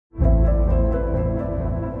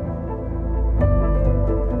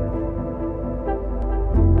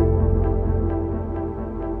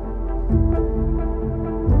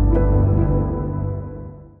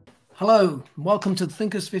Hello, and welcome to the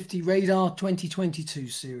Thinkers50 Radar 2022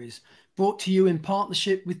 series, brought to you in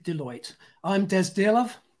partnership with Deloitte. I'm Des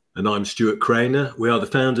Dearlove. And I'm Stuart Craner. We are the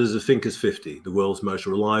founders of Thinkers50, the world's most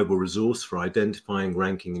reliable resource for identifying,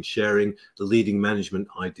 ranking and sharing the leading management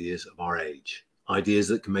ideas of our age, ideas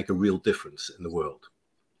that can make a real difference in the world.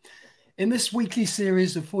 In this weekly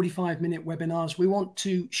series of 45-minute webinars, we want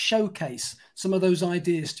to showcase some of those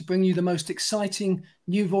ideas to bring you the most exciting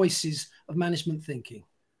new voices of management thinking.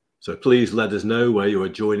 So please let us know where you are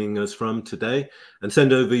joining us from today and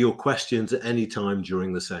send over your questions at any time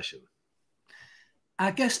during the session.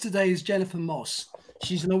 Our guest today is Jennifer Moss.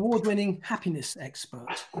 She's an award-winning happiness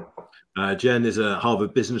expert. Jen is a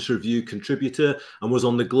Harvard Business Review contributor and was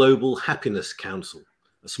on the Global Happiness Council,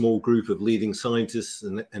 a small group of leading scientists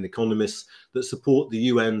and economists that support the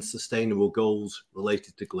UN's sustainable goals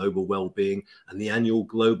related to global well-being and the annual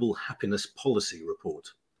Global Happiness Policy Report.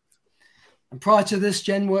 And prior to this,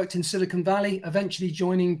 Jen worked in Silicon Valley, eventually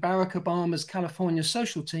joining Barack Obama's California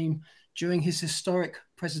social team during his historic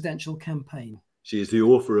presidential campaign. She is the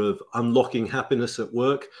author of Unlocking Happiness at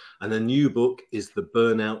Work, and her new book is The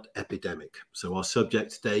Burnout Epidemic. So our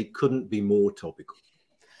subject today couldn't be more topical.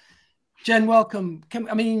 Jen, welcome.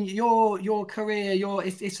 I mean, your career,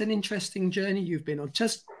 it's an interesting journey you've been on.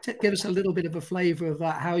 Just give us a little bit of a flavor of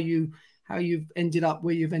that, how you've ended up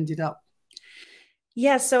where you've ended up.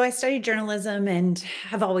 Yeah, so I studied journalism and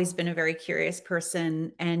have always been a very curious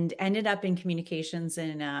person, and ended up in communications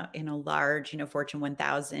in a large, Fortune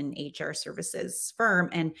 1000 HR services firm,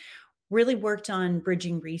 and really worked on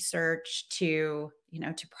bridging research to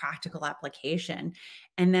practical application.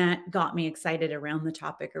 And that got me excited around the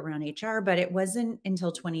topic around HR. But it wasn't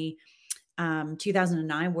until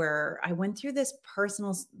 2009 where I went through this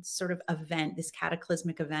personal sort of event, this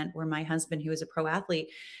cataclysmic event where my husband, who was a pro athlete,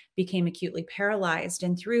 became acutely paralyzed.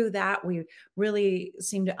 And through that, we really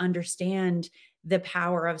seemed to understand the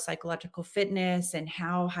power of psychological fitness and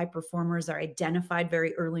how high performers are identified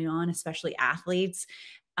very early on, especially athletes,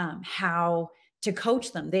 how to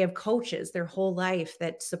coach them. They have coaches their whole life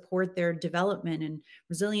that support their development and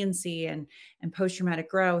resiliency and post-traumatic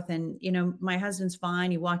growth. And, my husband's fine.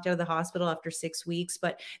 He walked out of the hospital after 6 weeks,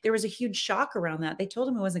 but there was a huge shock around that. They told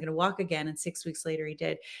him he wasn't going to walk again. And 6 weeks later he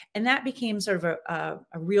did. And that became sort of a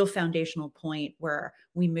real foundational point where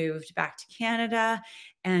we moved back to Canada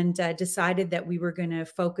and decided that we were going to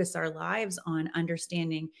focus our lives on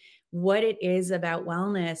understanding what it is about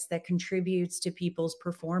wellness that contributes to people's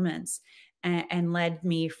performance, and led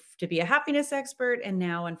me to be a happiness expert. And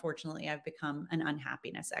now, unfortunately, I've become an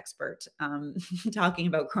unhappiness expert, talking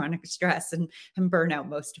about chronic stress and burnout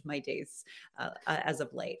most of my days as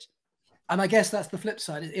of late. And I guess that's the flip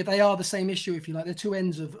side. If they are the same issue, if you like, they're two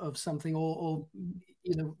ends of something, or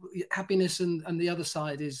happiness, and the other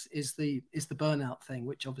side is the burnout thing,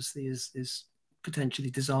 which obviously is potentially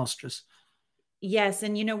disastrous. Yes.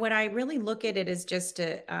 And what I really look at it is just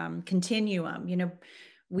a continuum.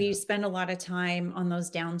 We spend a lot of time on those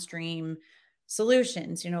downstream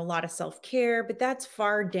solutions, a lot of self-care, but that's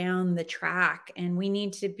far down the track. And we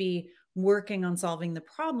need to be working on solving the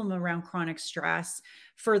problem around chronic stress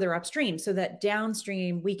further upstream, so that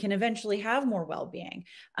downstream we can eventually have more well-being.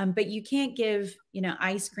 But you can't give,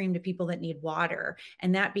 ice cream to people that need water.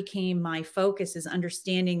 And that became my focus, is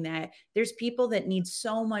understanding that there's people that need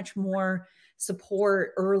so much more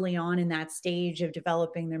support early on in that stage of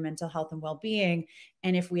developing their mental health and well-being.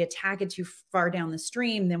 And if we attack it too far down the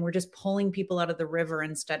stream, then we're just pulling people out of the river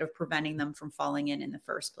instead of preventing them from falling in the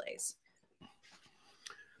first place.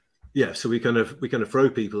 Yeah, so we kind of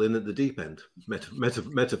throw people in at the deep end,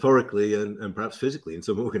 metaphorically and perhaps physically in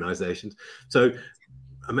some organizations. So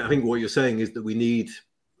I think what you're saying is that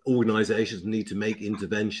organizations need to make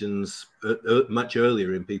interventions much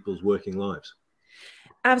earlier in people's working lives.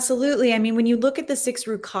 Absolutely. I mean, when you look at the 6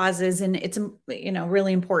 root causes, and it's,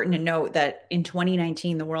 really important to note that in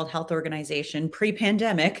 2019, the World Health Organization,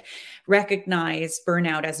 pre-pandemic, recognized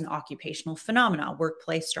burnout as an occupational phenomenon,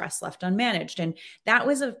 workplace stress left unmanaged. And that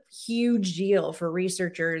was a huge deal for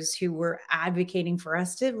researchers who were advocating for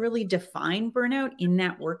us to really define burnout in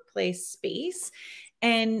that workplace space.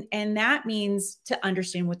 And that means to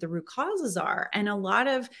understand what the root causes are. And a lot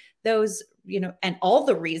of those, and all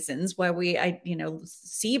the reasons why we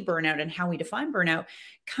see burnout and how we define burnout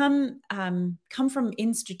come from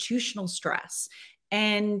institutional stress.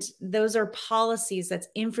 And those are policies, that's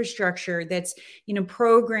infrastructure, that's,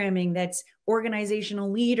 programming, that's organizational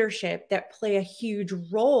leadership that play a huge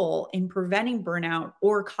role in preventing burnout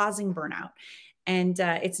or causing burnout. And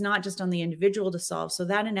it's not just on the individual to solve. So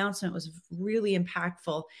that announcement was really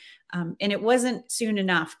impactful. And it wasn't soon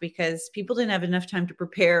enough because people didn't have enough time to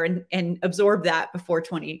prepare and absorb that before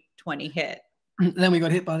 2020 2020 hit. Then we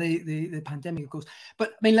got hit by the pandemic, of course.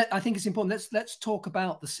 But I mean, I think it's important. Let's talk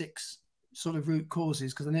about the 6 sort of root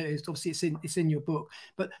causes, because I know it's obviously it's in your book.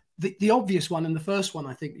 But the obvious one, and the first one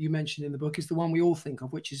I think you mentioned in the book, is the one we all think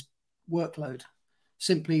of, which is workload.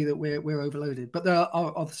 Simply that we're overloaded. But there are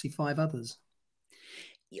obviously 5 others.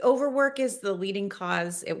 Overwork is the leading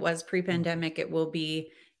cause. It was pre-pandemic. It will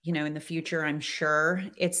be, in the future, I'm sure.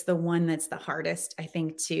 It's the one that's the hardest, I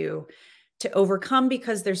think, to overcome,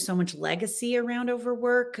 because there's so much legacy around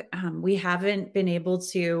overwork. We haven't been able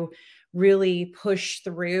to really push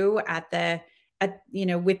through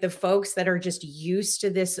with the folks that are just used to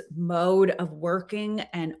this mode of working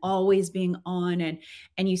and always being on.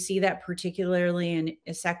 And you see that particularly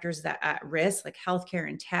in sectors that are at risk, like healthcare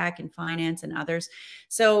and tech and finance and others.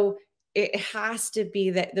 So it has to be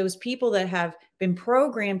that those people that have been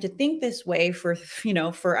programmed to think this way for,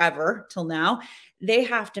 forever till now, they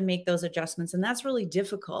have to make those adjustments. And that's really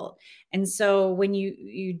difficult. And so when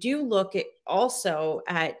you do look at also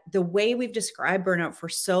at the way we've described burnout for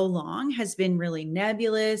so long has been really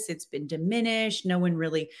nebulous. It's been diminished. No one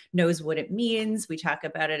really knows what it means. We talk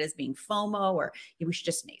about it as being FOMO, or we should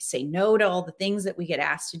just say no to all the things that we get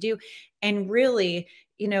asked to do. And really,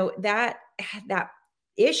 that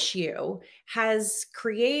issue has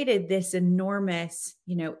created this enormous,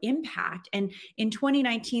 impact. And in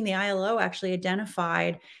 2019, the ILO actually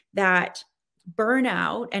identified that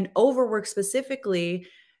burnout and overwork specifically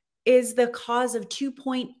is the cause of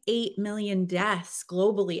 2.8 million deaths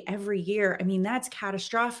globally every year. I mean, that's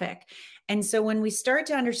catastrophic. And so when we start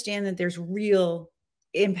to understand that there's real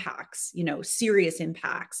impacts, serious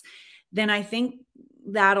impacts, then I think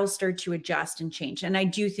that'll start to adjust and change. And I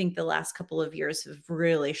do think the last couple of years have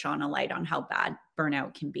really shone a light on how bad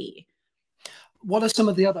burnout can be. What are some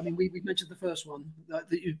of the other, I mean, we mentioned the first one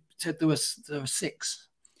that you said there were 6.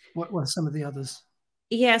 What were some of the others?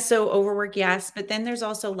 Yeah. So overwork, yes. But then there's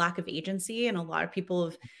also lack of agency. And a lot of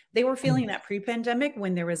people they were feeling that pre-pandemic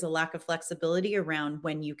when there was a lack of flexibility around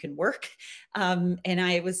when you can work. And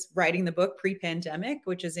I was writing the book pre-pandemic,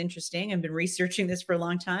 which is interesting. I've been researching this for a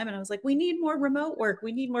long time. And I was like, we need more remote work.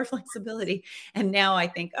 We need more flexibility. And now I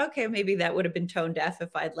think, okay, maybe that would have been tone deaf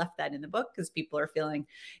if I'd left that in the book, because people are feeling,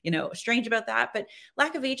 strange about that. But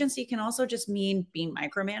lack of agency can also just mean being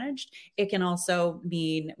micromanaged. It can also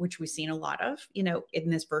mean, which we've seen a lot of, in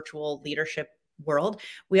this virtual leadership world.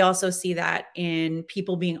 We also see that in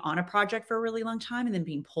people being on a project for a really long time and then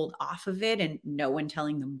being pulled off of it and no one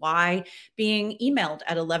telling them why, being emailed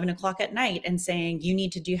at 11 o'clock at night and saying, you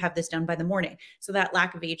need to have this done by the morning. So that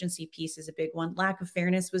lack of agency piece is a big one. Lack of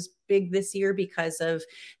fairness was big this year because of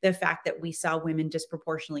the fact that we saw women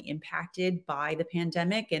disproportionately impacted by the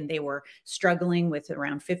pandemic, and they were struggling with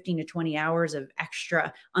around 15 to 20 hours of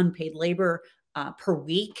extra unpaid labor per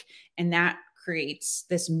week. And that creates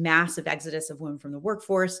this massive exodus of women from the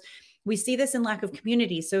workforce. We see this in lack of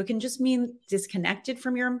community. So it can just mean disconnected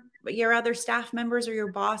from your other staff members or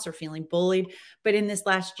your boss, or feeling bullied. But in this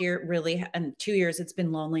last year, really, and 2 years, it's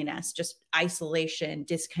been loneliness, just isolation,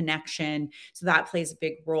 disconnection. So that plays a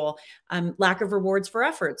big role. Lack of rewards for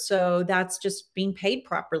effort. So that's just being paid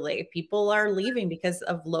properly. People are leaving because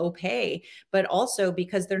of low pay, but also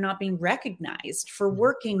because they're not being recognized for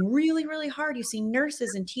working really, really hard. You see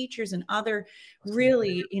nurses and teachers and other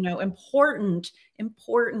really,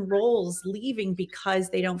 important roles leaving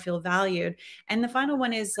because they don't feel valued. And the final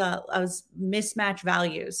one is mismatch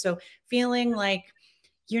values. So feeling like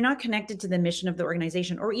you're not connected to the mission of the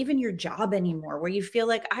organization or even your job anymore, where you feel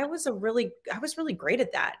like I was really great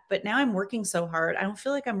at that, but now I'm working so hard. I don't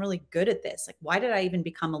feel like I'm really good at this. Like, why did I even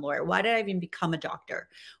become a lawyer? Why did I even become a doctor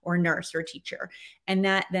or a nurse or a teacher? And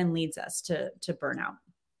that then leads us to burnout.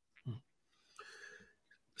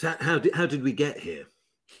 So how did we get here?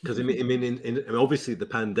 Because I mean, obviously the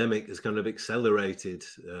pandemic has kind of accelerated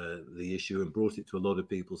the issue and brought it to a lot of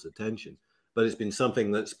people's attention, but it's been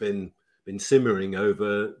something that's been simmering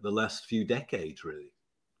over the last few decades, really.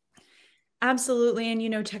 Absolutely.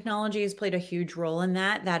 And, technology has played a huge role in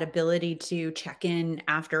that ability to check in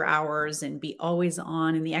after hours and be always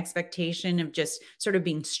on, and the expectation of just sort of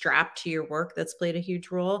being strapped to your work, that's played a huge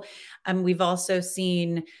role. We've also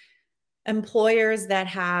seen employers that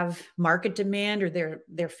have market demand, or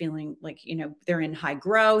they're feeling like, they're in high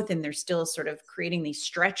growth and they're still sort of creating these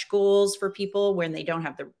stretch goals for people when they don't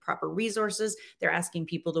have the proper resources. They're asking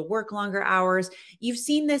people to work longer hours. You've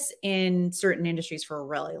seen this in certain industries for a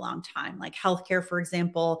really long time, like healthcare, for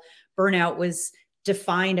example. Burnout was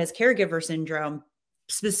defined as caregiver syndrome,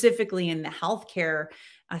 specifically in the healthcare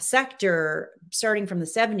sector, starting from the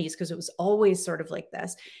 70s, because it was always sort of like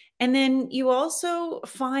this. And then you also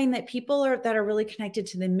find that people that are really connected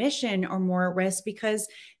to the mission are more at risk because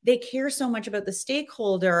they care so much about the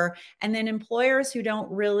stakeholder. And then employers who don't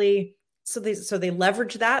really, so they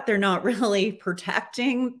leverage that. They're not really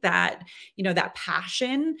protecting that, that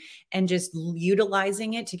passion and just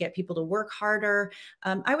utilizing it to get people to work harder.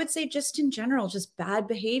 I would say just in general, just bad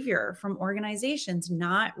behavior from organizations,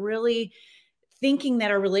 not really thinking that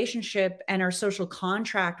our relationship and our social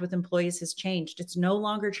contract with employees has changed. It's no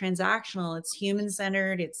longer transactional. It's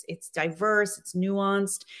human-centered. It's diverse. It's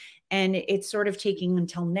nuanced. And it's sort of taking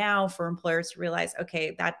until now for employers to realize,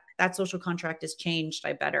 okay, that social contract has changed.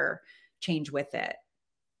 I better change with it.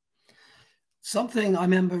 Something I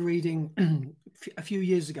remember reading a few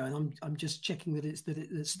years ago, and I'm just checking that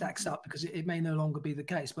it stacks up because it may no longer be the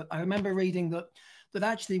case. But I remember reading that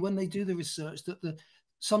actually when they do the research, that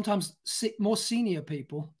sometimes more senior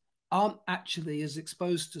people aren't actually as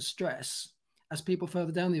exposed to stress as people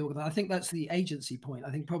further down the organization. I think that's the agency point.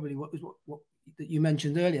 I think probably what that you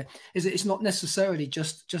mentioned earlier is that it's not necessarily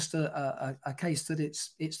just a case that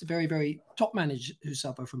it's the very, very top managers who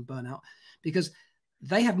suffer from burnout, because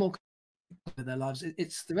they have more in their lives.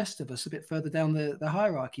 It's the rest of us a bit further down the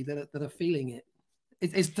hierarchy that are feeling it.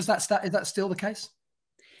 Is that still the case?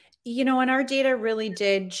 And our data really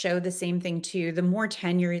did show the same thing too. The more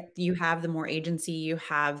tenure you have, the more agency you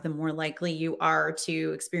have, the more likely you are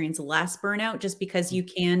to experience less burnout, just because you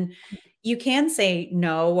can say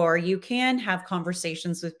no, or you can have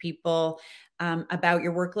conversations with people about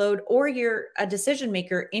your workload, or you're a decision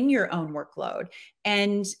maker in your own workload.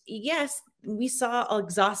 And yes, we saw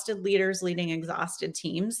exhausted leaders leading exhausted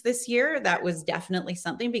teams this year. That was definitely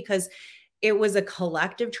something, because it was a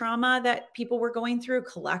collective trauma that people were going through,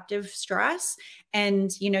 collective stress.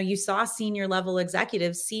 And, you saw senior level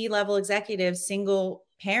executives, C-level executives, single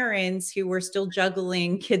parents who were still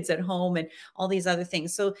juggling kids at home and all these other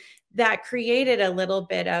things. So that created a little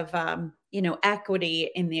bit of, equity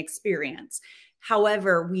in the experience.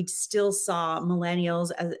 However, we still saw millennials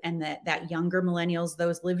and that younger millennials,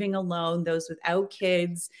 those living alone, those without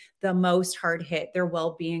kids, the most hard hit. Their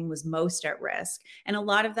well-being was most at risk. And a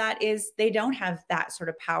lot of that is they don't have that sort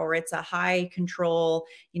of power. It's a high control,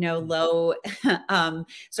 low,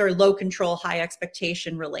 low control, high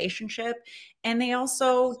expectation relationship. And they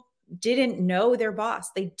also didn't know their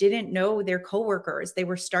boss. They didn't know their coworkers. They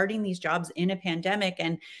were starting these jobs in a pandemic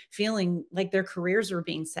and feeling like their careers were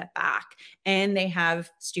being set back. And they have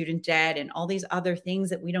student debt and all these other things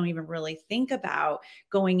that we don't even really think about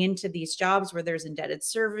going into these jobs where there's indebted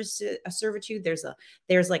servitude.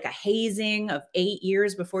 There's like a hazing of 8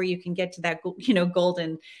 years before you can get to that,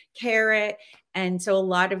 golden carrot. And so a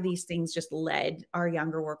lot of these things just led our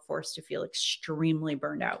younger workforce to feel extremely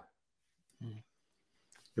burned out.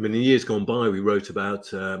 I mean, in years gone by, we wrote about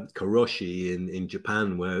karoshi in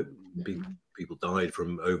Japan, where people died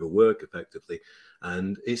from overwork, effectively.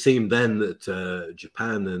 And it seemed then that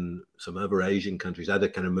Japan and some other Asian countries had a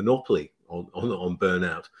kind of monopoly on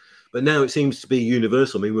burnout. But now it seems to be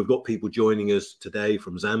universal. I mean, we've got people joining us today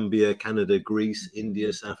from Zambia, Canada, Greece,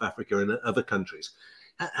 India, South Africa, and other countries.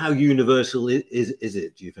 How universal is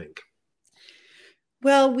it, do you think?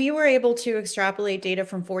 Well, we were able to extrapolate data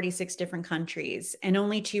from 46 different countries, and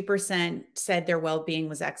only 2% said their well-being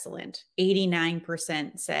was excellent.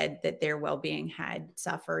 89% said that their well-being had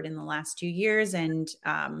suffered in the last 2 years. And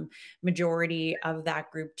majority of that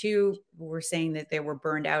group too were saying that they were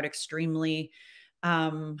burned out extremely,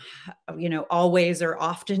 always or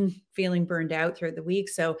often feeling burned out throughout the week.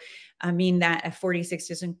 So, I mean, that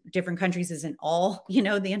 46 different countries isn't all,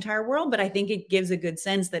 the entire world, but I think it gives a good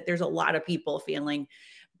sense that there's a lot of people feeling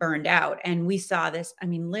burned out. And we saw this, I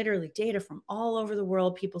mean, literally data from all over the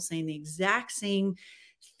world, people saying the exact same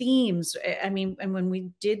themes. I mean, and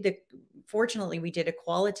when fortunately, we did a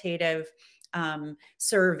qualitative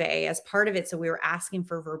survey as part of it. So we were asking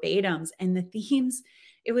for verbatims, and the themes,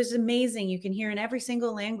 it was amazing. You can hear in every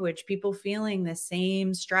single language, people feeling the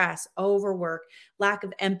same stress, overwork, lack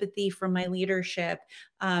of empathy from my leadership,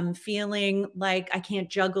 feeling like I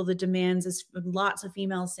can't juggle the demands. As lots of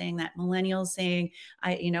females saying that, millennials saying,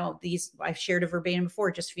 I've shared a verbatim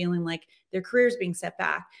before, just feeling like their careers being set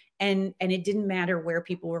back. And it didn't matter where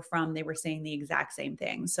people were from, they were saying the exact same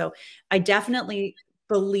thing. So I definitely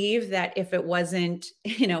believe that if it wasn't,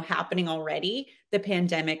 happening already, the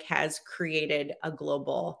pandemic has created a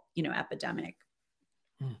global, epidemic.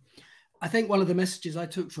 I think one of the messages I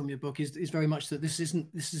took from your book is very much that this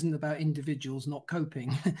isn't about individuals not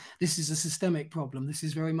coping. This is a systemic problem. This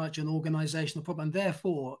is very much an organizational problem.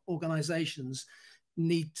 Therefore, organizations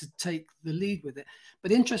need to take the lead with it.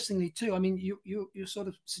 But interestingly too, I mean, you're sort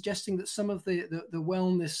of suggesting that some of the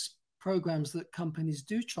wellness programs that companies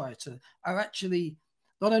do try to are actually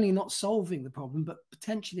not only not solving the problem, but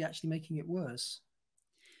potentially actually making it worse.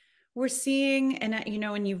 We're seeing, and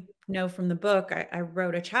and you know from the book, I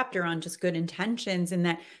wrote a chapter on just good intentions, and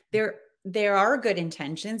that there are good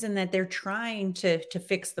intentions, and that they're trying to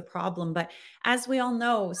fix the problem. But as we all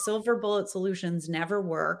know, silver bullet solutions never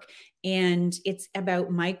work, and it's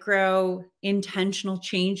about micro intentional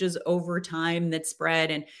changes over time that spread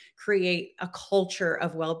and create a culture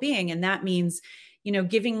of well-being. And that means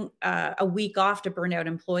giving a week off to burnout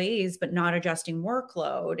employees, but not adjusting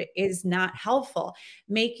workload is not helpful.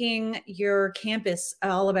 Making your campus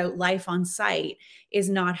all about life on site is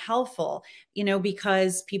not helpful,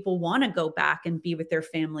 because people want to go back and be with their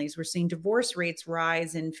families. We're seeing divorce rates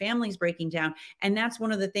rise and families breaking down. And that's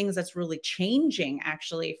one of the things that's really changing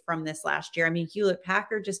actually from this last year. I mean, Hewlett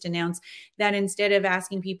Packard just announced that instead of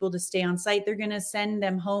asking people to stay on site, they're going to send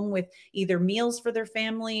them home with either meals for their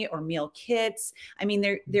family or meal kits. I mean,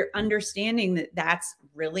 they're understanding that that's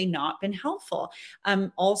really not been helpful.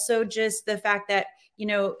 Also, just the fact that,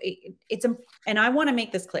 and I want to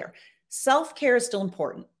make this clear. Self-care is still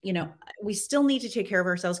important. We still need to take care of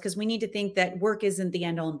ourselves, because we need to think that work isn't the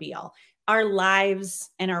end all and be all. Our lives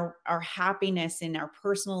and our happiness in our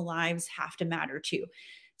personal lives have to matter too.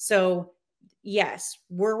 So yes,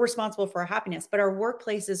 we're responsible for our happiness, but our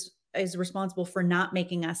workplace is responsible for not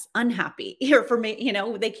making us unhappy, or for me,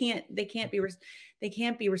 they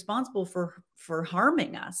can't be responsible for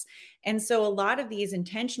harming us. And so a lot of these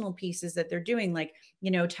intentional pieces that they're doing, like,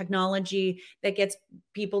 technology that gets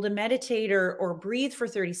people to meditate or breathe for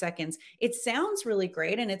 30 seconds, it sounds really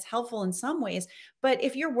great and it's helpful in some ways. But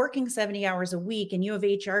if you're working 70 hours a week and you have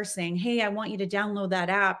HR saying, hey, I want you to download that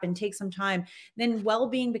app and take some time, then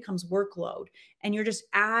well-being becomes workload. And you're just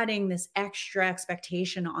adding this extra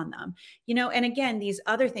expectation on them, and again, these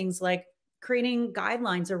other things like creating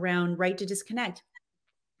guidelines around right to disconnect.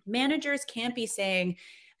 Managers can't be saying,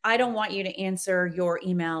 I don't want you to answer your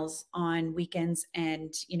emails on weekends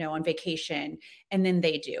and, on vacation, and then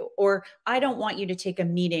they do. Or I don't want you to take a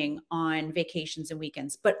meeting on vacations and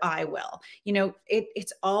weekends, but I will.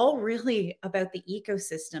 It's all really about the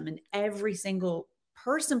ecosystem, and every single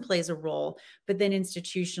person plays a role, but then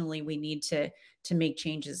institutionally we need to make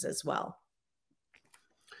changes as well.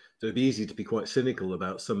 So it'd be easy to be quite cynical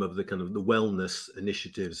about some of the kind of the wellness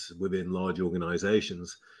initiatives within large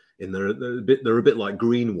organizations. They're a bit like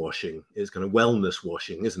greenwashing. It's kind of wellness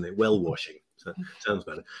washing, isn't it? Well washing. So sounds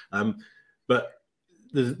better. But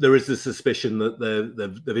there is the suspicion that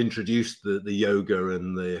they've introduced the yoga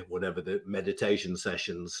and the meditation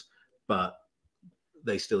sessions, but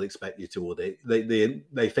they still expect you to, or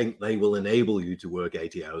they think they will enable you to work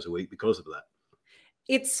 80 hours a week because of that.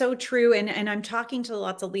 It's so true. And I'm talking to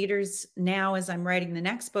lots of leaders now as I'm writing the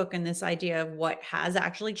next book, and this idea of what has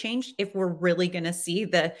actually changed, if we're really going to see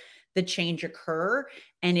the change occur,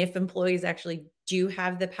 and if employees actually do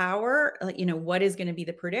have the power, what is going to be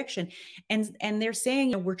the prediction? And they're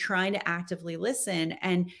saying, we're trying to actively listen,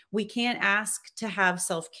 and we can't ask to have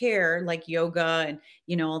self-care like yoga and,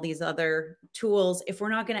 all these other tools if we're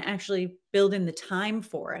not going to actually build in the time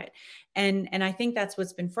for it. And I think that's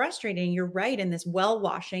what's been frustrating. You're right in this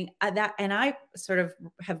well-washing and I sort of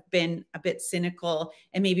have been a bit cynical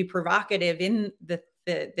and maybe provocative in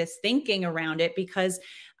this thinking around it, because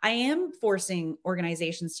I am forcing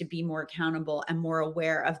organizations to be more accountable and more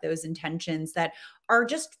aware of those intentions that are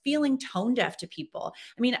just feeling tone deaf to people.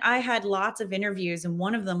 I mean, I had lots of interviews, and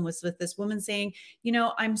one of them was with this woman saying,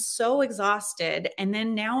 I'm so exhausted, and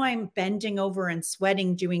then now I'm bending over and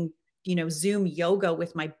sweating doing Zoom yoga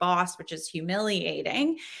with my boss, which is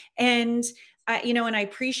humiliating. And and I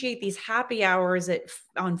appreciate these happy hours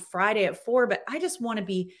on Friday at 4, but I just want to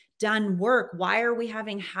be done work. Why are we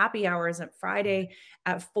having happy hours at Friday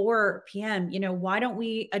at 4 p.m.? Why don't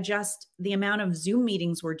we adjust the amount of Zoom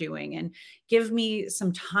meetings we're doing and give me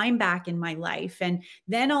some time back in my life? And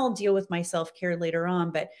then I'll deal with my self-care later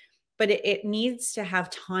on. But it needs to have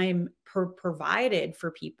time provided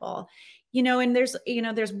for people. And there's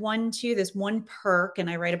this one perk, and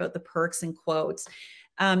I write about the perks in quotes,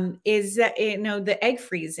 is that, the egg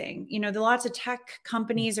freezing. Lots of tech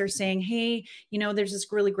companies are saying, hey, there's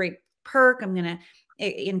this really great perk. I'm going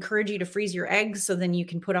to encourage you to freeze your eggs so then you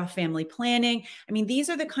can put off family planning. I mean, these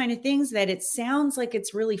are the kind of things that it sounds like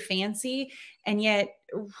it's really fancy, and yet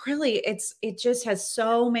really it just has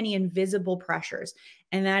so many invisible pressures.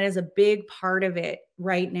 And that is a big part of it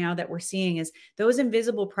right now that we're seeing, is those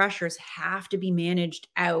invisible pressures have to be managed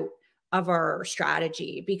out of our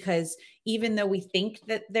strategy, because even though we think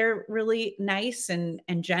that they're really nice and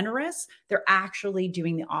generous, they're actually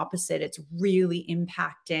doing the opposite. It's really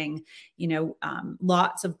impacting,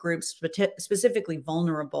 lots of groups, specifically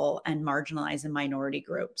vulnerable and marginalized and minority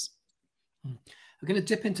groups. We're going to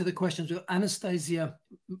dip into the questions. Anastasia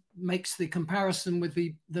makes the comparison with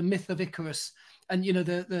the myth of Icarus, and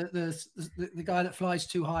the guy that flies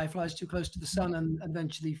too high, flies too close to the sun, and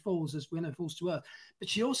eventually falls, as we know, falls to earth. But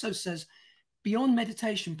she also says, beyond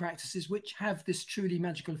meditation practices, which have this truly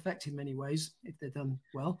magical effect in many ways, if they're done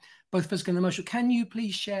well, both physical and emotional, can you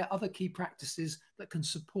please share other key practices that can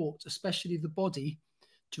support, especially the body,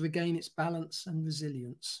 to regain its balance and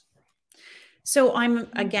resilience? So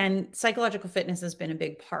again, psychological fitness has been a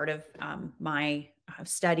big part of my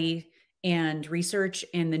study and research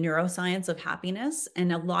in the neuroscience of happiness.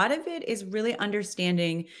 And a lot of it is really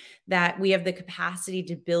understanding that we have the capacity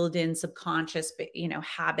to build in subconscious,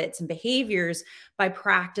 habits and behaviors by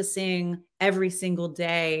practicing every single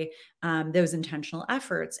day those intentional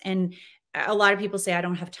efforts. And a lot of people say, I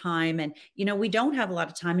don't have time. And, we don't have a lot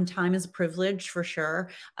of time, and time is a privilege for sure.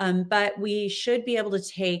 But we should be able to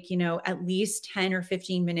take, at least 10 or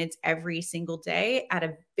 15 minutes every single day at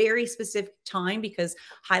a very specific time, because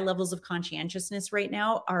high levels of conscientiousness right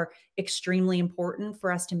now are extremely important for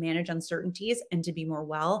us to manage uncertainties and to be more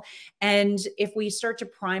well. And if we start to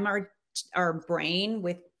prime our brain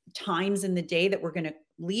with times in the day that we're going to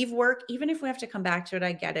leave work, even if we have to come back to it,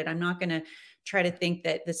 I get it. I'm not going to try to think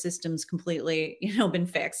that the system's completely, been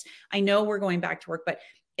fixed. I know we're going back to work, but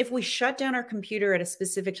if we shut down our computer at a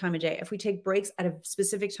specific time of day, if we take breaks at a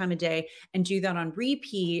specific time of day and do that on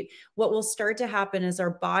repeat, what will start to happen is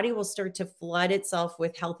our body will start to flood itself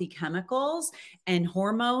with healthy chemicals and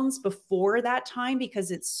hormones before that time,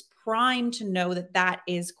 because it's primed to know that that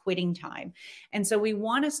is quitting time. And so we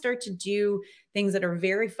want to start to do things that are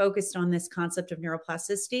very focused on this concept of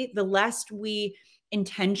neuroplasticity. The less we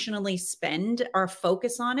intentionally spend our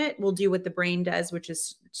focus on it, we'll do what the brain does, which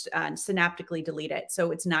is synaptically delete it.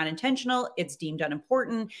 So it's not intentional, it's deemed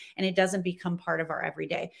unimportant, and it doesn't become part of our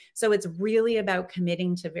everyday. So it's really about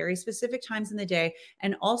committing to very specific times in the day,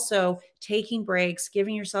 and also taking breaks,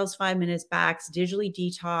 giving yourselves 5 minutes back, digitally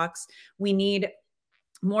detox. We need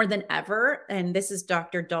more than ever. And this is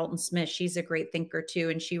Dr. Dalton Smith. She's a great thinker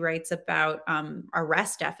too. And she writes about our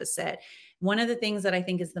rest deficit. One of the things that I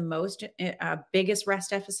think is the most biggest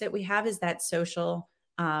rest deficit we have is that social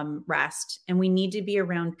rest. And we need to be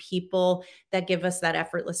around people that give us that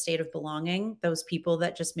effortless state of belonging, those people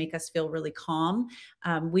that just make us feel really calm.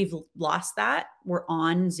 We've lost that. We're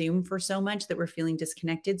on Zoom for so much that we're feeling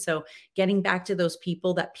disconnected. So getting back to those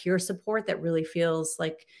people, that peer support that really feels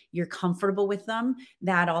like you're comfortable with them,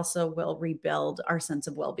 that also will rebuild our sense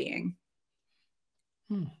of well-being.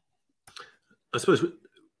 I suppose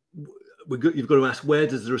you've got to ask, where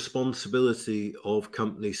does the responsibility of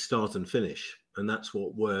companies start and finish? And that's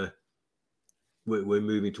what we're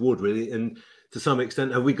moving toward, really. And to some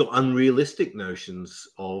extent, have we got unrealistic notions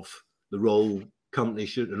of the role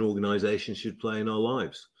companies and organizations should play in our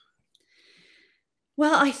lives?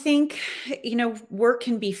 Well, I think, work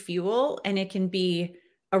can be fuel, and it can be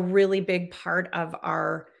a really big part of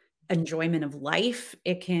our enjoyment of life.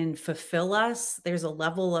 It can fulfill us. There's a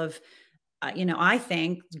level of I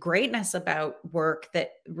think greatness about work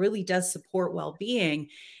that really does support well-being.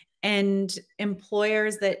 And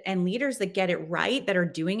employers and leaders that get it right, that are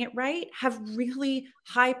doing it right, have really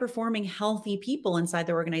high performing, healthy people inside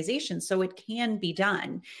their organization. So it can be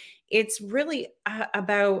done. It's really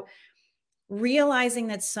about realizing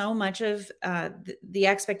that so much of the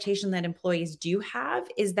expectation that employees do have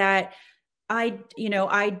is that I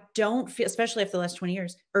don't feel, especially after the last 20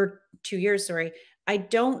 years or 2 years, sorry, I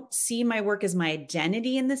don't see my work as my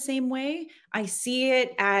identity in the same way. I see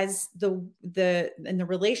it as the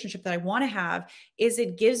relationship that I want to have is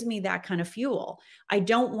it gives me that kind of fuel. I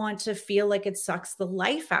don't want to feel like it sucks the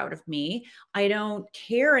life out of me. I don't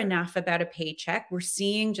care enough about a paycheck. We're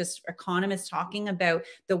seeing just economists talking about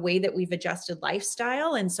the way that we've adjusted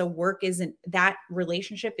lifestyle. And so that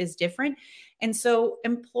relationship is different. And so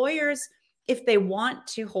employers, if they want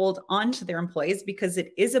to hold on to their employees, because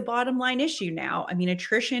it is a bottom line issue now. I mean,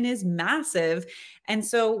 attrition is massive. And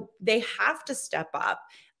so they have to step up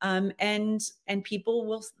and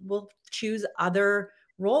people will choose other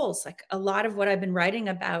roles. Like a lot of what I've been writing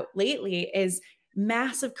about lately is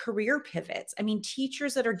massive career pivots. I mean,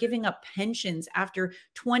 teachers that are giving up pensions after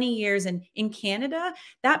 20 years, and in Canada,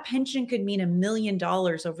 that pension could mean $1 million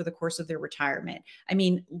over the course of their retirement. I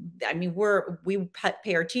mean, we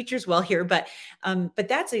pay our teachers well here, but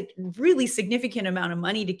that's a really significant amount of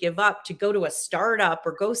money to give up to go to a startup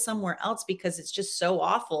or go somewhere else, because it's just so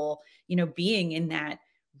awful, being in that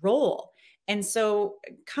role. And so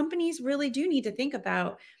companies really do need to think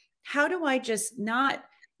about, how do I just not,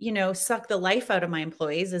 suck the life out of my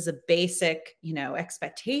employees as a basic,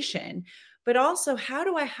 expectation, but also how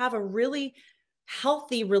do I have a really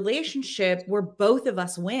healthy relationship where both of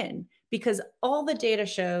us win? Because all the data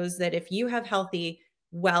shows that if you have healthy,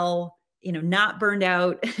 well, not burned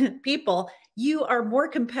out people, you are more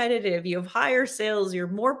competitive, you have higher sales, you're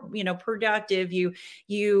more, productive, you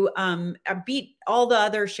beat all the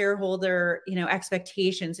other shareholder,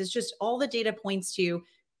 expectations. It's just all the data points to,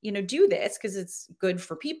 do this because it's good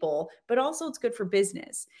for people, but also it's good for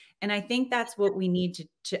business. And I think that's what we need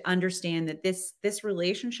to understand, that this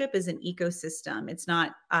relationship is an ecosystem. It's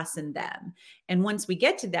not us and them. And once we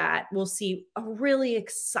get to that, we'll see a really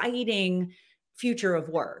exciting future of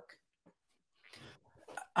work.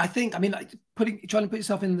 I think, like trying to put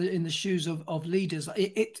yourself in the shoes of leaders,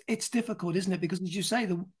 it's difficult, isn't it? Because as you say,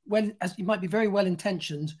 as you might be very well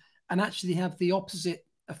intentioned and actually have the opposite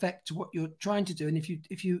effect to what you're trying to do, and if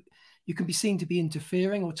you can be seen to be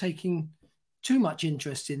interfering or taking too much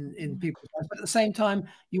interest in people's lives, but at the same time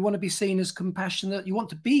you want to be seen as compassionate. You want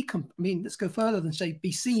to be, let's go further than say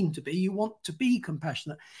be seen to be. You want to be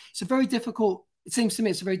compassionate. It's a very difficult. It seems to me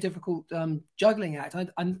it's a very difficult juggling act.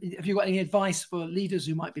 And have you got any advice for leaders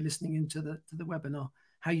who might be listening into the webinar,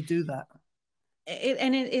 how you do that?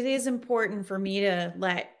 It is important for me to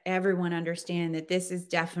let everyone understand that this is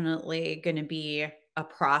definitely going to be a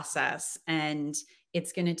process, and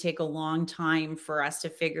it's going to take a long time for us to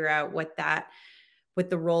figure out what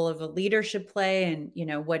the role of a leader should play,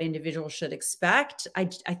 and what individuals should expect. I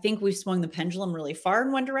think we've swung the pendulum really far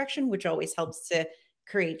in one direction, which always helps to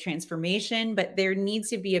create transformation, but there needs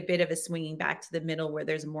to be a bit of a swinging back to the middle where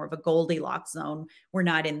there's more of a Goldilocks zone. We're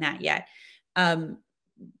not in that yet. And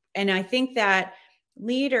I think that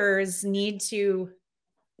leaders need to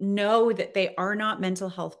know that they are not mental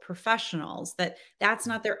health professionals, that's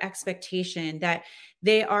not their expectation, that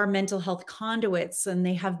they are mental health conduits, and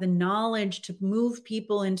they have the knowledge to move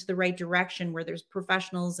people into the right direction, where there's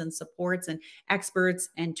professionals and supports and experts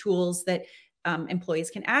and tools that employees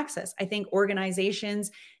can access. I think organizations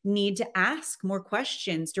need to ask more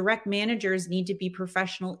questions. Direct managers need to be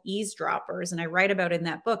professional eavesdroppers. And I write about in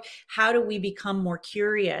that book, how do we become more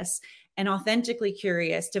curious and authentically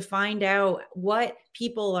curious to find out what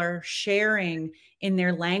people are sharing in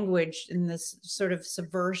their language, in this sort of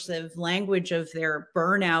subversive language of their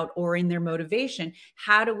burnout or in their motivation?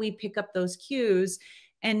 How do we pick up those cues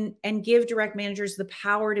and give direct managers the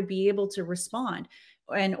power to be able to respond?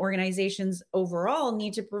 And organizations overall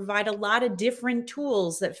need to provide a lot of different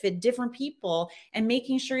tools that fit different people, and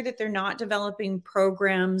making sure that they're not developing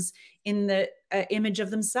programs in the image of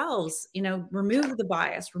themselves. Remove the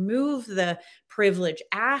bias, remove the privilege,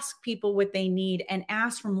 ask people what they need, and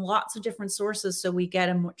ask from lots of different sources, so we get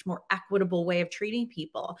a much more equitable way of treating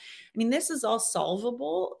people. I mean, this is all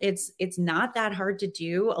solvable. It's not that hard to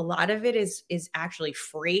do. A lot of it is actually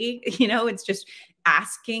free. It's just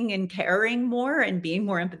asking and caring more and being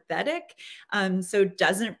more empathetic. So it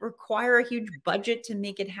doesn't require a huge budget to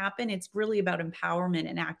make it happen. It's really about empowerment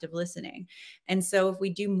and active listening. And so if we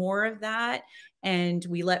do more of that, and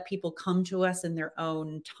we let people come to us in their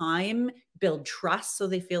own time, build trust so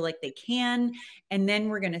they feel like they can, and then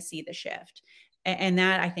we're going to see the shift. And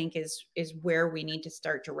that, I think, is where we need to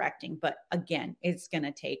start directing. But again, it's going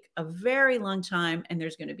to take a very long time, and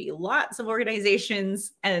there's going to be lots of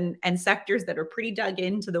organizations and sectors that are pretty dug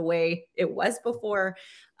into the way it was before.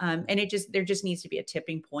 And there just needs to be a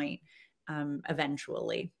tipping point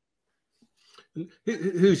eventually.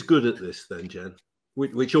 Who's good at this then, Jen?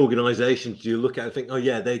 Which organizations do you look at and think, oh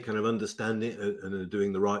yeah, they kind of understand it and are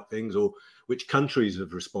doing the right things? Or which countries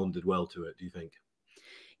have responded well to it, do you think?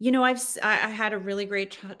 I had a really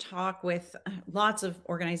great talk with lots of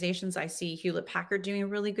organizations. I see Hewlett-Packard doing a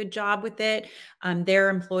really good job with it. Their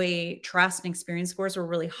employee trust and experience scores were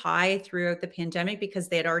really high throughout the pandemic, because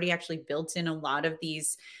they had already actually built in a lot of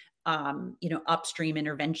these upstream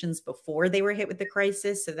interventions before they were hit with the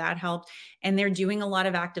crisis. So that helped. And they're doing a lot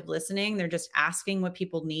of active listening. They're just asking what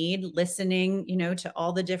people need, listening, to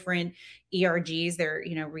all the different, ERGs, their,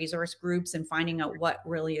 resource groups, and finding out what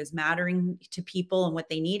really is mattering to people and what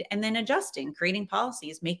they need, and then adjusting, creating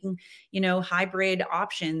policies, making, hybrid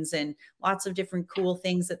options and lots of different cool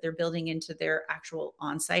things that they're building into their actual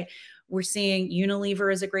on-site. We're seeing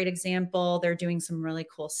Unilever is a great example. They're doing some really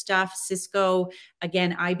cool stuff. Cisco,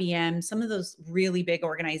 again, IBM, some of those really big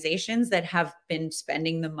organizations that have been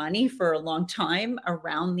spending the money for a long time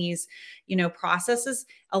around these, processes.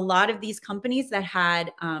 A lot of these companies that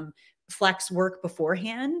had flex work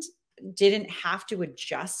beforehand didn't have to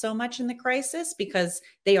adjust so much in the crisis because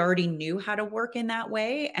they already knew how to work in that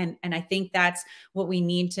way. And I think that's what we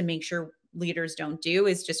need to make sure leaders don't do,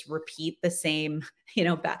 is just repeat the same,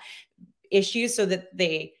 issues so that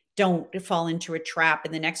they don't fall into a trap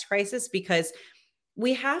in the next crisis, because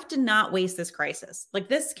we have to not waste this crisis. Like,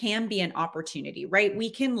 this can be an opportunity, right? We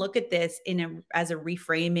can look at this as a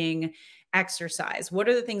reframing exercise. What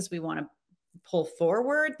are the things we want to pull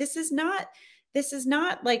forward? This is not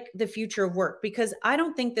like the future of work, because I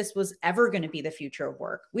don't think this was ever going to be the future of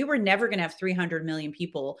work. We were never going to have 300 million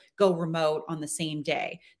people go remote on the same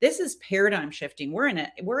day. This is paradigm shifting. We're in a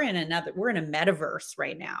metaverse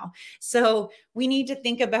right now. So we need to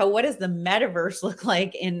think about, what does the metaverse look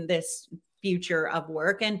like in this future of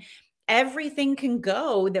work? And everything can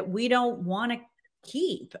go that we don't want to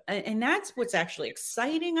keep. And that's what's actually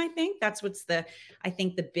exciting. I think that's the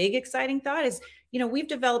big exciting thought is, we've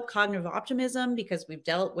developed cognitive optimism because we've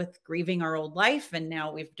dealt with grieving our old life. And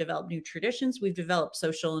now we've developed new traditions. We've developed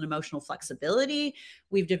social and emotional flexibility.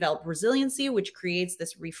 We've developed resiliency, which creates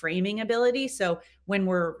this reframing ability. So when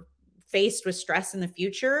we're faced with stress in the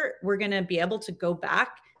future, we're going to be able to go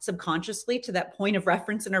back subconsciously to that point of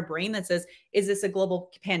reference in our brain that says, is this a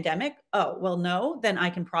global pandemic? Oh, well, no, then I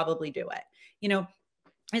can probably do it.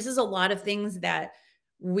 This is a lot of things that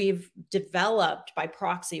we've developed by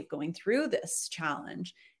proxy of going through this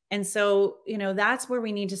challenge. And so, that's where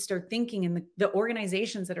we need to start thinking. And the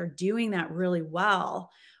organizations that are doing that really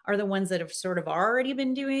well are the ones that have sort of already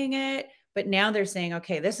been doing it, but now they're saying,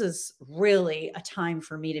 okay, this is really a time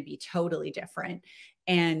for me to be totally different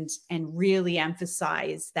and really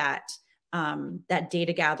emphasize that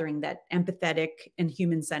data gathering, that empathetic and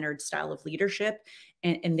human-centered style of leadership.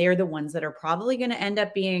 And they're the ones that are probably going to end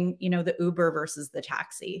up being, the Uber versus the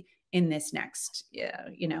taxi in this next,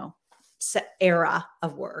 era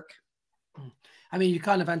of work. I mean, you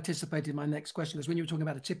kind of anticipated my next question, because when you were talking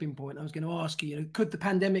about a tipping point, I was going to ask you, could the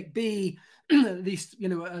pandemic be at least,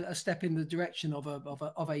 a step in the direction of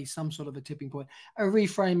some sort of a tipping point, a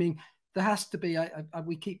reframing? There has to be.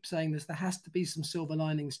 We keep saying this. There has to be some silver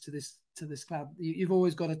linings to this cloud. You've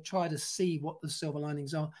always got to try to see what the silver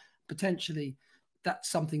linings are. Potentially,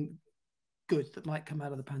 that's something good that might come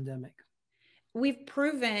out of the pandemic. We've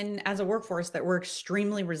proven as a workforce that we're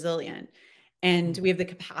extremely resilient, and we have the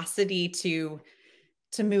capacity to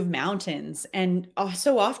move mountains. And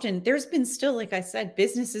so often there's been still, like I said,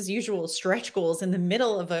 business as usual stretch goals in the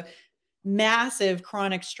middle of a massive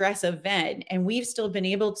chronic stress event. And we've still been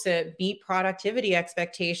able to beat productivity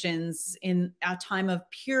expectations in a time of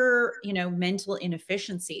pure, mental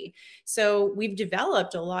inefficiency. So we've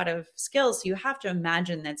developed a lot of skills. So you have to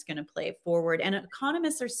imagine that's going to play forward. And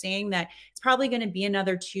economists are saying that it's probably going to be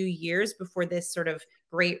another 2 years before this sort of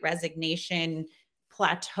great resignation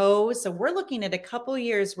plateau. So we're looking at a couple of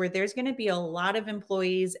years where there's going to be a lot of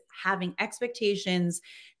employees having expectations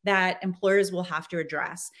that employers will have to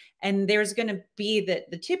address. And there's going to be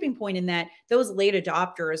the tipping point in that those late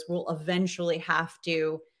adopters will eventually have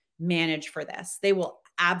to manage for this. They will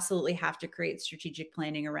absolutely have to create strategic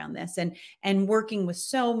planning around this, and working with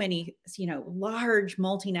so many, large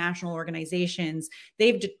multinational organizations.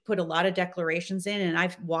 They've put a lot of declarations in, and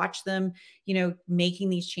I've watched them, making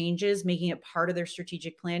these changes, making it part of their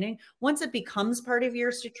strategic planning. Once it becomes part of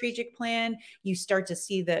your strategic plan, you start to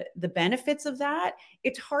see the benefits of that.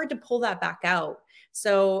 It's hard to pull that back out.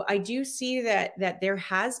 So I do see that there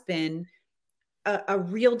has been a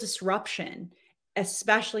real disruption,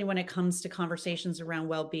 especially when it comes to conversations around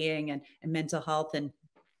well-being and mental health, and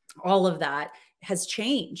all of that has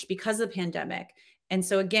changed because of the pandemic. And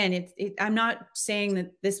so again, I'm not saying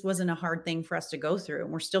that this wasn't a hard thing for us to go through,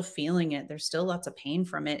 and we're still feeling it. There's still lots of pain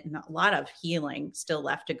from it and a lot of healing still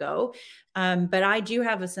left to go. But I do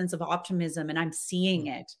have a sense of optimism, and I'm seeing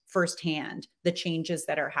it firsthand, the changes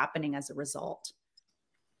that are happening as a result.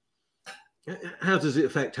 How does it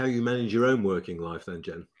affect how you manage your own working life then,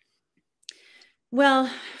 Jen?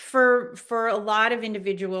 Well, for a lot of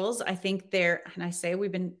individuals, I think and I say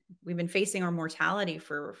we've been facing our mortality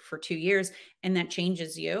for 2 years, and that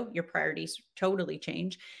changes you. Your priorities totally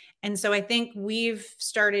change. And so I think we've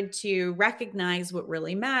started to recognize what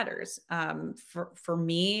really matters. For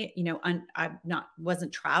me, you know,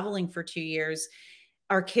 wasn't traveling for 2 years.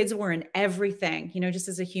 Our kids were in everything, you know, just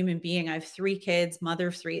as a human being. I have 3 kids, mother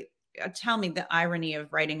of 3. Tell me the irony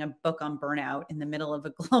of writing a book on burnout in the middle of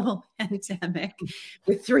a global pandemic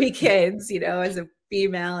with 3 kids, you know, as a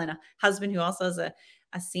female, and a husband who also has a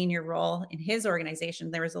senior role in his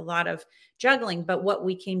organization. There was a lot of juggling. But what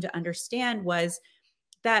we came to understand was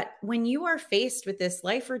that when you are faced with this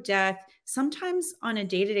life or death, sometimes on a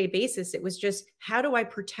day-to-day basis, it was just, how do I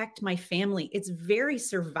protect my family? It's very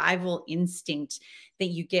survival instinct that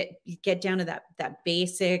you get down to that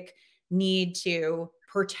basic need to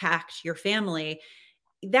protect your family.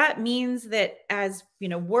 That means that as, you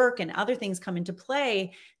know, work and other things come into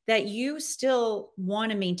play, that you still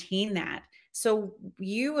want to maintain that. So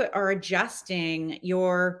you are adjusting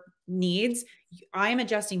your needs. I'm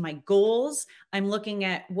adjusting my goals. I'm looking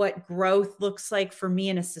at what growth looks like for me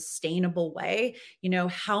in a sustainable way, you know,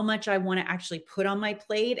 how much I want to actually put on my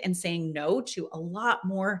plate, and saying no to a lot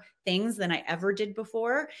more things than I ever did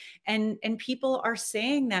before. And people are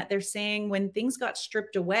saying that. They're saying when things got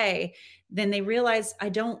stripped away, then they realize, I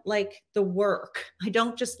don't like the work. I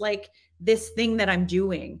don't just like this thing that I'm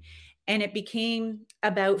doing. And it became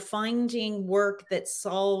about finding work that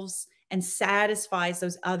solves and satisfies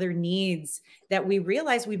those other needs that we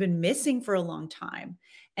realize we've been missing for a long time.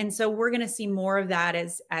 And so we're going to see more of that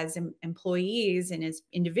as employees and as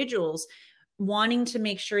individuals, wanting to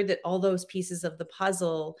make sure that all those pieces of the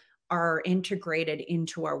puzzle are integrated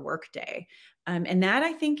into our workday. And that,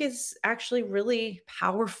 I think, is actually really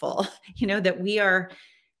powerful, you know, that we are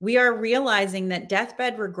realizing that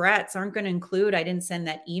deathbed regrets aren't going to include, I didn't send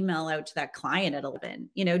that email out to that client at 11.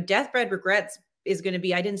 You know, deathbed regrets is going to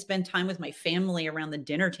be, I didn't spend time with my family around the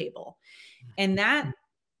dinner table. And that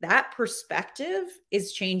perspective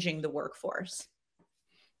is changing the workforce.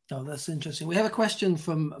 Oh, that's interesting. We have a question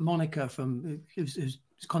from Monica, who's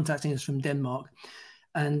contacting us from Denmark.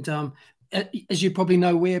 And as you probably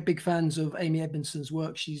know, we're big fans of Amy Edmondson's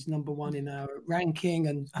work. She's #1 in our ranking,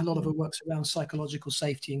 and a lot of her work's around psychological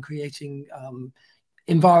safety and creating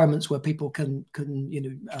environments where people can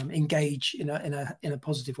engage in a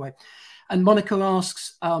positive way. And Monica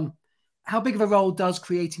asks, how big of a role does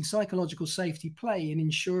creating psychological safety play in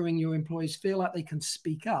ensuring your employees feel like they can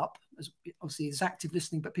speak up? Obviously, it's active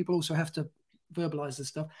listening, but people also have to verbalize this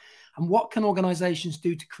stuff. And what can organizations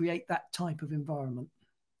do to create that type of environment?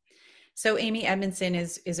 So Amy Edmondson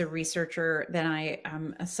is a researcher that I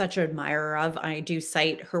am such an admirer of. I do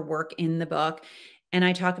cite her work in the book, and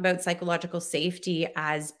I talk about psychological safety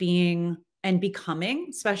as being and becoming,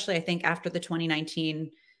 especially I think after the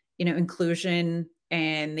 2019, inclusion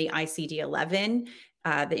and the ICD-11,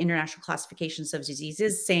 the International Classifications of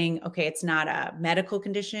Diseases, saying, okay, it's not a medical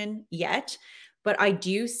condition yet, but I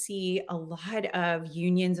do see a lot of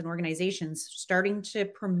unions and organizations starting to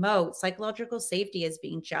promote psychological safety as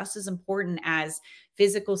being just as important as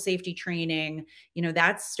physical safety training.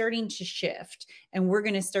 That's starting to shift. And we're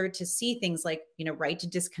going to start to see things like, right to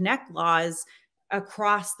disconnect laws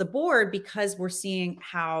across the board, because we're seeing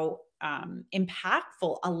how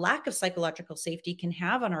impactful a lack of psychological safety can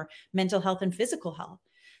have on our mental health and physical health.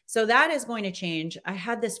 So that is going to change. I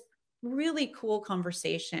had this really cool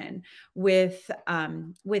conversation with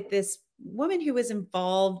this woman who was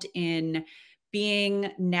involved in being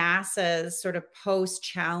NASA's sort of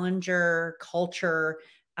post-Challenger culture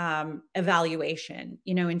evaluation,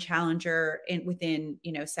 in Challenger, within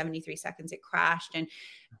 73 seconds it crashed,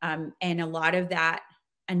 and a lot of that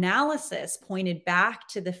analysis pointed back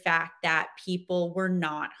to the fact that people were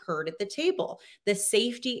not heard at the table. The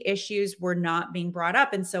safety issues were not being brought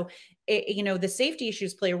up. And so, the safety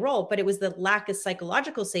issues play a role, but it was the lack of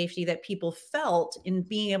psychological safety that people felt in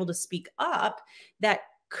being able to speak up that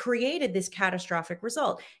created this catastrophic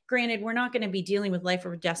result. Granted, we're not going to be dealing with life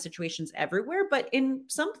or death situations everywhere, but in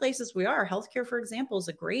some places we are. Healthcare, for example, is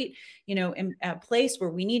a great, a place where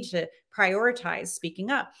we need to prioritize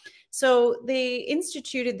speaking up. So they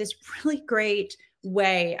instituted this really great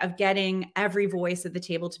way of getting every voice at the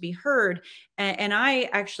table to be heard. And I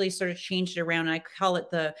actually sort of changed it around. And I call it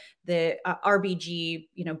the RBG,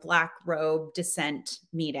 black robe dissent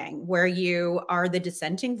meeting, where you are the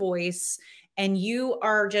dissenting voice and you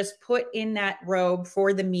are just put in that robe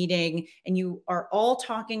for the meeting. And you are all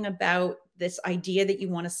talking about this idea that you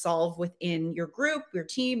want to solve within your group, your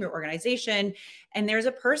team, your organization. And there's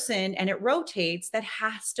a person, and it rotates, that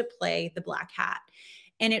has to play the black hat.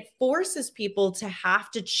 And it forces people to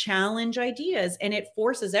have to challenge ideas. And it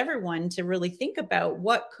forces everyone to really think about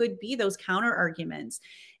what could be those counter arguments.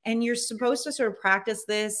 And you're supposed to sort of practice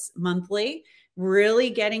this monthly, really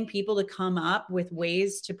getting people to come up with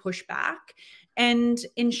ways to push back, and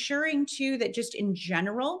ensuring too that just in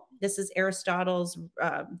general, this is Aristotle's,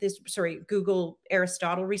 Google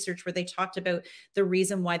Aristotle research, where they talked about the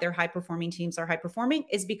reason why their high performing teams are high performing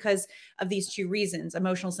is because of these two reasons: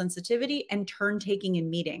 emotional sensitivity and turn taking in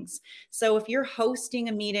meetings. So if you're hosting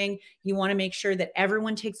a meeting, you want to make sure that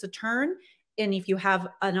everyone takes a turn. And if you have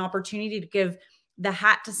an opportunity to give the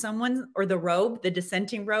hat to someone, or the robe, the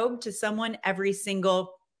dissenting robe, to someone every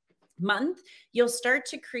single month, you'll start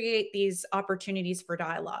to create these opportunities for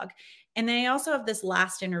dialogue. And then I also have this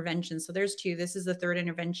last intervention. So there's two. This is the third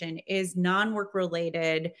intervention, is non-work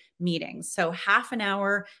related meetings. So half an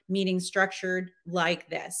hour meeting structured like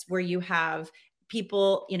this, where you have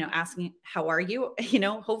people, asking, how are you?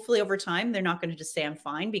 Hopefully over time, they're not going to just say I'm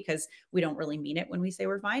fine, because we don't really mean it when we say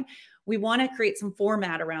we're fine. We want to create some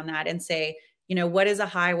format around that and say, what is a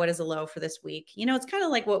high? What is a low for this week? It's kind of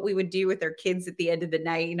like what we would do with our kids at the end of the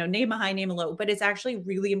night, name a high, name a low, but it's actually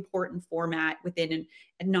really important format within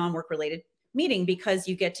a non-work related meeting, because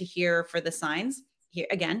you get to hear for the signs here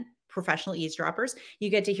again, professional eavesdroppers. You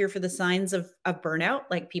get to hear for the signs of burnout,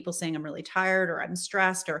 like people saying I'm really tired, or I'm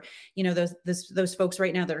stressed, or, those folks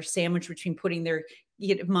right now that are sandwiched between putting their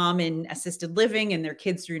mom in assisted living and their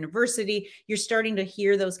kids through university. You're starting to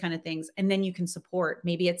hear those kind of things. And then you can support.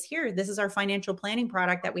 Maybe it's here. This is our financial planning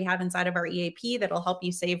product that we have inside of our EAP that'll help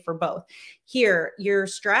you save for both. Here, you're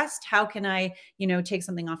stressed. How can I, take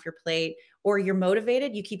something off your plate? Or you're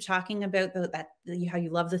motivated. You keep talking about how you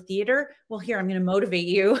love the theater. Well, here, I'm going to motivate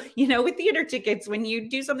you, with theater tickets when you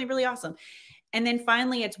do something really awesome. And then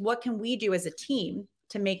finally, it's what can we do as a team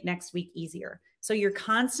to make next week easier? So you're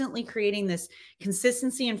constantly creating this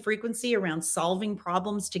consistency and frequency around solving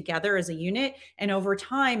problems together as a unit. And over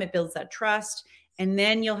time, it builds that trust. And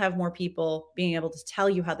then you'll have more people being able to tell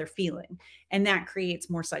you how they're feeling. And that creates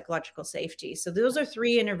more psychological safety. So those are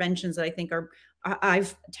three interventions that I think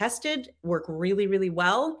I've tested, work really, really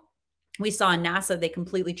well. We saw in NASA, they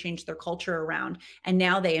completely changed their culture around, and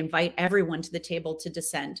now they invite everyone to the table to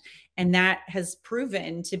dissent. And that has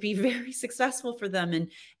proven to be very successful for them,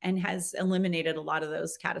 and has eliminated a lot of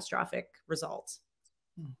those catastrophic results.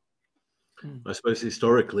 I suppose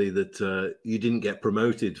historically that you didn't get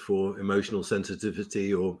promoted for emotional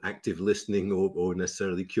sensitivity or active listening or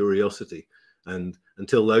necessarily curiosity. And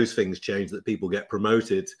until those things change, that people get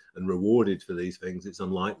promoted and rewarded for these things, it's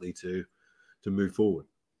unlikely to move forward.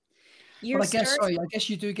 But I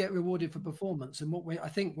guess you do get rewarded for performance. And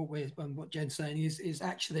what Jen's saying is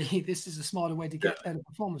actually this is a smarter way to get better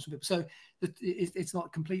performance from people. So it's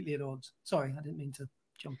not completely at odds. Sorry, I didn't mean to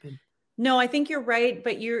jump in. No, I think you're right,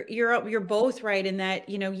 but you're both right in that,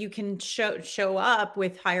 you can show up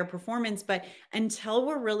with higher performance, but until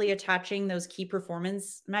we're really attaching those key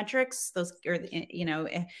performance metrics,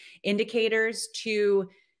 indicators to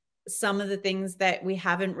some of the things that we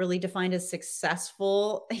haven't really defined as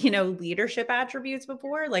successful, leadership attributes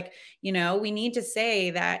before, we need to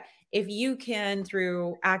say that if you can,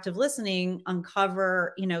 through active listening,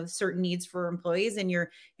 uncover, certain needs for employees, and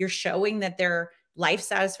you're showing that their life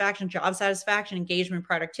satisfaction, job satisfaction, engagement,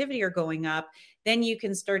 productivity are going up, then you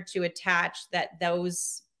can start to attach that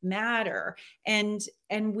those matter. And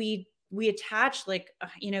we attach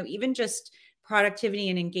even just productivity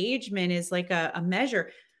and engagement is like a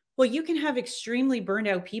measure. Well, you can have extremely burned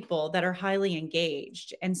out people that are highly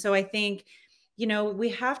engaged. And so I think, we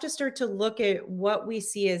have to start to look at what we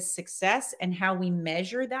see as success and how we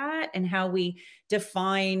measure that and how we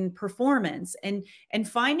define performance, and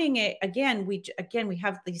finding it again. We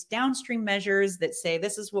have these downstream measures that say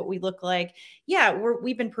this is what we look like. Yeah,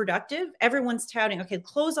 we've been productive. Everyone's touting, okay,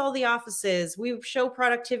 close all the offices. We show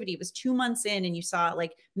productivity. It was 2 months in, and you saw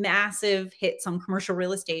massive hits on commercial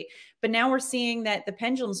real estate. But now we're seeing that the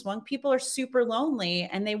pendulum swung. People are super lonely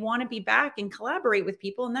and they want to be back and collaborate with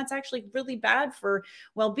people. And that's actually really bad for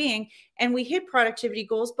well-being. And we hit productivity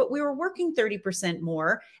goals, but we were working 30%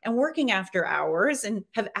 more and working after hours, and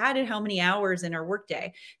have added how many hours in our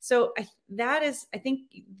workday. So I think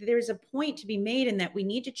there's a point to be made in that we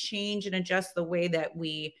need to change and adjust the way that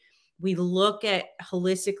we look at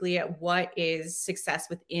holistically at what is success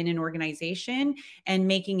within an organization and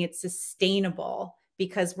making it sustainable,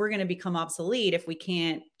 because we're going to become obsolete if we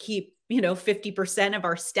can't keep, 50% of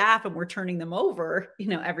our staff and we're turning them over,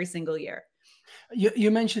 every single year.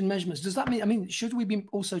 You mentioned measurements. Does that mean, should we be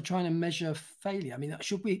also trying to measure failure?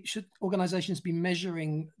 Should organizations be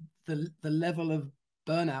measuring the level of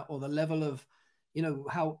burnout, or the level of,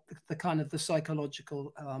 how the kind of the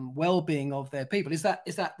psychological well-being of their people? Is that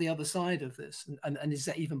the other side of this? And is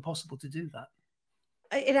that even possible to do that?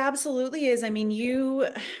 It absolutely is.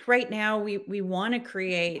 Right now we want to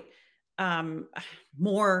create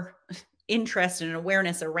more interest and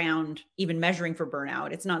awareness around even measuring for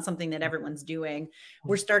burnout. It's not something that everyone's doing.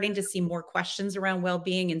 We're starting to see more questions around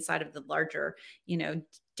well-being inside of the larger,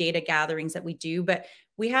 data gatherings that we do. But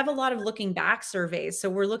we have a lot of looking back surveys. So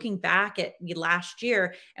we're looking back at last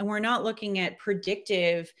year, and we're not looking at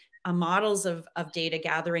predictive models of data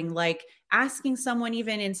gathering, like asking someone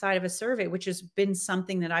even inside of a survey, which has been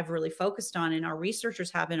something that I've really focused on and our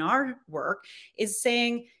researchers have in our work, is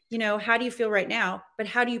saying, how do you feel right now? But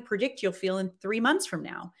how do you predict you'll feel in 3 months from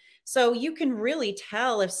now? So you can really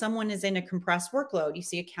tell if someone is in a compressed workload. You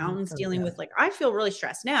see accountants dealing with I feel really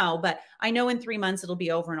stressed now, but I know in 3 months it'll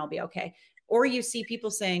be over and I'll be okay. Or you see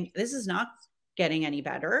people saying, this is not getting any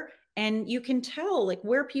better. And you can tell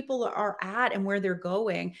where people are at and where they're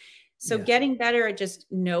going. So getting better at just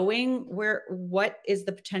knowing what is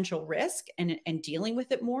the potential risk and dealing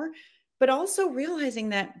with it more, but also realizing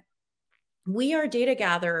that we are data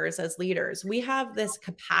gatherers as leaders. We have this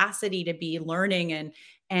capacity to be learning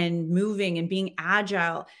and moving and being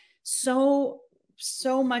agile.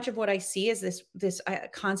 So much of what I see is this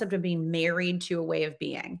concept of being married to a way of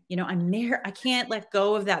being. I can't let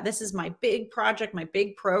go of that. This is my big project, my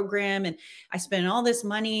big program, and I spend all this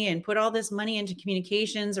money and put all this money into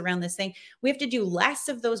communications around this thing. We have to do less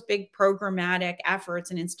of those big programmatic efforts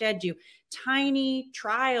and instead do tiny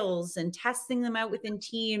trials and testing them out within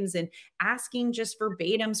teams and asking just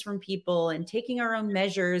verbatims from people and taking our own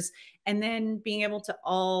measures, and then being able to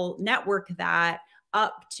all network that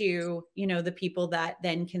up to, the people that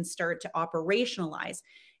then can start to operationalize.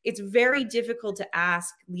 It's very difficult to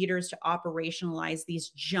ask leaders to operationalize these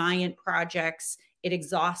giant projects. It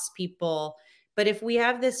exhausts people. But if we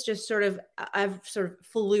have this just sort of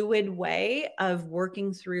fluid way of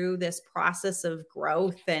working through this process of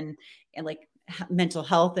growth and mental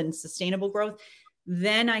health and sustainable growth,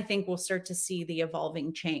 then I think we'll start to see the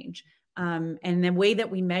evolving change. And the way that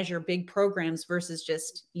we measure big programs versus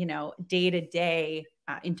just, day-to-day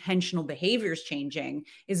intentional behaviors changing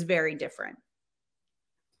is very different.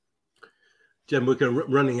 Jen, we're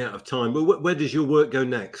running out of time, but where does your work go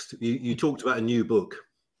next? You talked about a new book.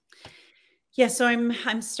 Yeah, so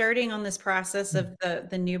I'm starting on this process of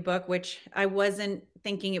the new book, which I wasn't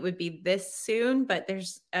thinking it would be this soon, but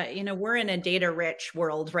there's, we're in a data-rich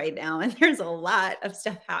world right now, and there's a lot of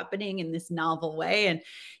stuff happening in this novel way. And,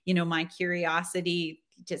 my curiosity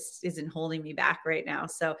just isn't holding me back right now.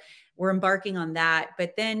 So we're embarking on that.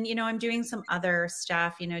 But then, I'm doing some other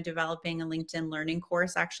stuff, developing a LinkedIn learning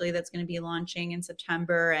course, actually, that's going to be launching in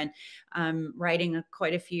September, and writing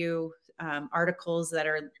quite a few articles that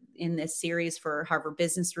are in this series for Harvard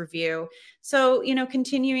Business Review. So,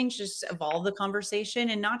 continuing to just evolve the conversation,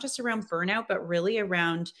 and not just around burnout, but really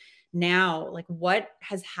around now, what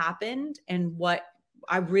has happened and what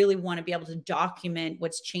I really want to be able to document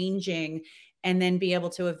what's changing, and then be able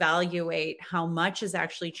to evaluate how much has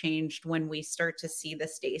actually changed when we start to see the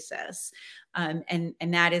stasis. And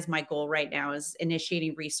that is my goal right now, is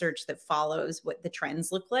initiating research that follows what the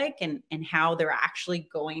trends look like and how they're actually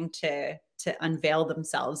going to unveil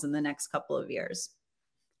themselves in the next couple of years.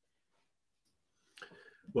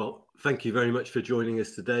 Well, thank you very much for joining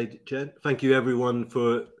us today, Jen. Thank you everyone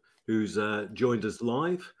who's joined us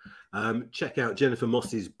live. Check out Jennifer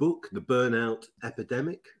Moss's book, The Burnout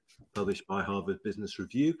Epidemic, published by Harvard Business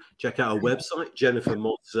Review. Check out our website,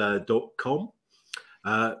 jennifermoss.com.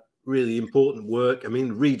 Really important work.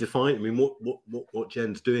 What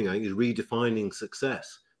Jen's doing, I think, is redefining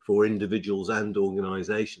success for individuals and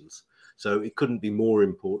organizations. So it couldn't be more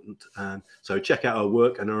important. So check out our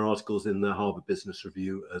work and our articles in the Harvard Business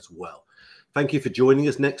Review as well. Thank you for joining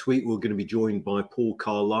us. Next week, we're going to be joined by Paul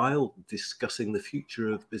Carlisle discussing the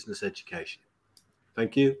future of business education.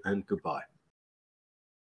 Thank you and goodbye.